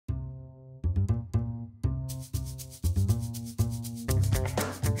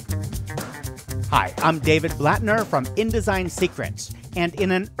Hi, I'm David Blattner from InDesign Secrets, and in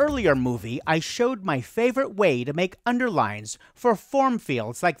an earlier movie, I showed my favorite way to make underlines for form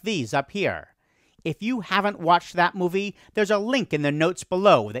fields like these up here. If you haven't watched that movie, there's a link in the notes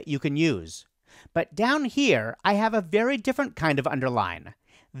below that you can use. But down here, I have a very different kind of underline.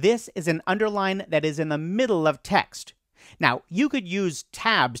 This is an underline that is in the middle of text. Now, you could use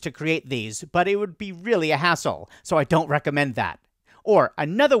tabs to create these, but it would be really a hassle, so I don't recommend that. Or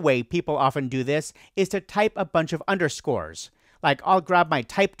another way people often do this is to type a bunch of underscores. Like I'll grab my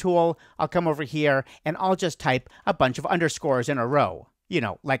type tool, I'll come over here, and I'll just type a bunch of underscores in a row. You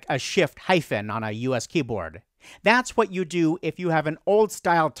know, like a shift hyphen on a US keyboard. That's what you do if you have an old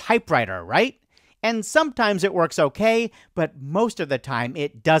style typewriter, right? And sometimes it works okay, but most of the time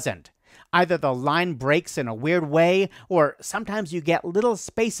it doesn't. Either the line breaks in a weird way, or sometimes you get little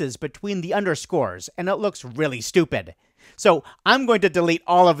spaces between the underscores, and it looks really stupid. So I'm going to delete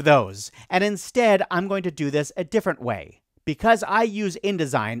all of those, and instead I'm going to do this a different way. Because I use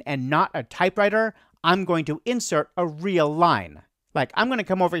InDesign and not a typewriter, I'm going to insert a real line. Like I'm going to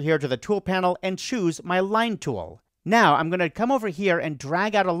come over here to the tool panel and choose my line tool. Now I'm going to come over here and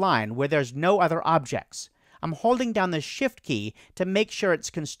drag out a line where there's no other objects. I'm holding down the Shift key to make sure it's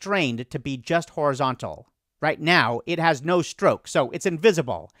constrained to be just horizontal. Right now, it has no stroke, so it's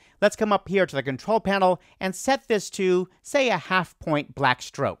invisible. Let's come up here to the control panel and set this to, say, a half-point black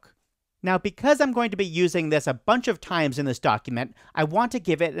stroke. Now, because I'm going to be using this a bunch of times in this document, I want to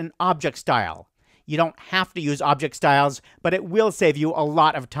give it an object style. You don't have to use object styles, but it will save you a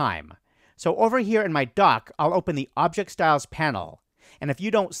lot of time. So over here in my doc, I'll open the Object Styles panel. And if you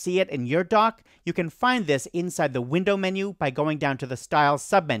don't see it in your doc, you can find this inside the Window menu by going down to the Styles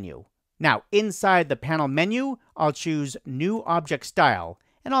submenu. Now, inside the panel menu, I'll choose New Object Style,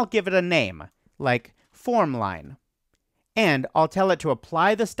 and I'll give it a name, like Form Line. And I'll tell it to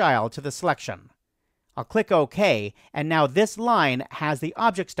apply the style to the selection. I'll click OK, and now this line has the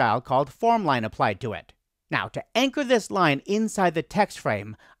object style called Form Line applied to it. Now, to anchor this line inside the text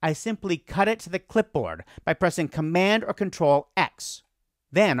frame, I simply cut it to the clipboard by pressing Command or Control X.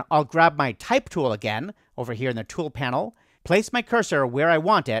 Then I'll grab my Type tool again, over here in the Tool panel, place my cursor where I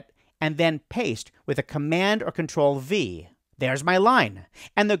want it, and then paste with a Command or Control V. There's my line.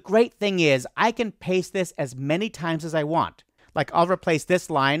 And the great thing is, I can paste this as many times as I want. Like I'll replace this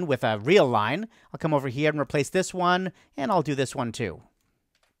line with a real line. I'll come over here and replace this one, and I'll do this one too.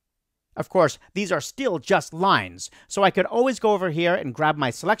 Of course, these are still just lines, so I could always go over here and grab my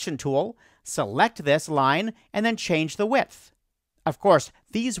selection tool, select this line, and then change the width. Of course,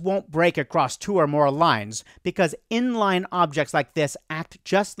 these won't break across two or more lines because inline objects like this act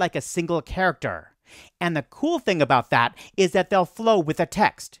just like a single character. And the cool thing about that is that they'll flow with the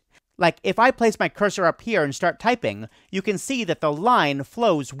text. Like if I place my cursor up here and start typing, you can see that the line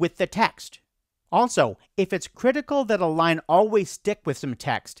flows with the text. Also, if it's critical that a line always stick with some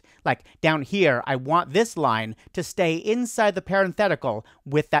text, like down here I want this line to stay inside the parenthetical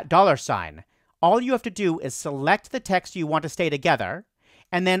with that $sign, all you have to do is select the text you want to stay together,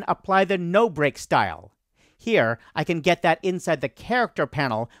 and then apply the no-break style. Here, I can get that inside the character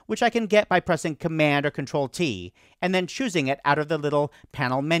panel, which I can get by pressing Command or Control T, and then choosing it out of the little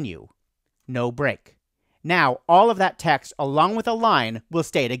panel menu. No break. Now, all of that text, along with a line, will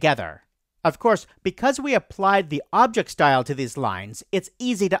stay together. Of course, because we applied the object style to these lines, it's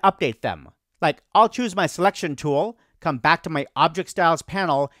easy to update them. Like, I'll choose my selection tool, come back to my Object Styles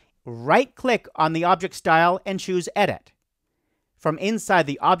panel, right-click on the object style, and choose Edit. From inside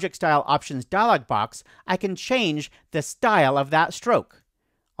the Object Style Options dialog box, I can change the style of that stroke.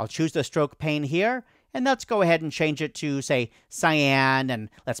 I'll choose the stroke pane here, and let's go ahead and change it to, say, cyan, and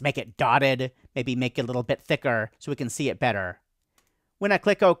let's make it dotted, maybe make it a little bit thicker so we can see it better. When I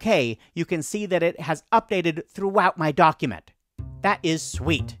click OK, you can see that it has updated throughout my document. That is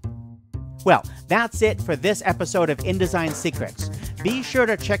sweet. Well, that's it for this episode of InDesign Secrets. Be sure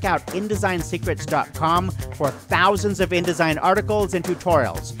to check out InDesignSecrets.com for thousands of InDesign articles and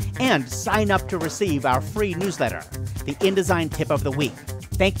tutorials, and sign up to receive our free newsletter, the InDesign Tip of the Week.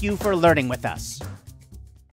 Thank you for learning with us.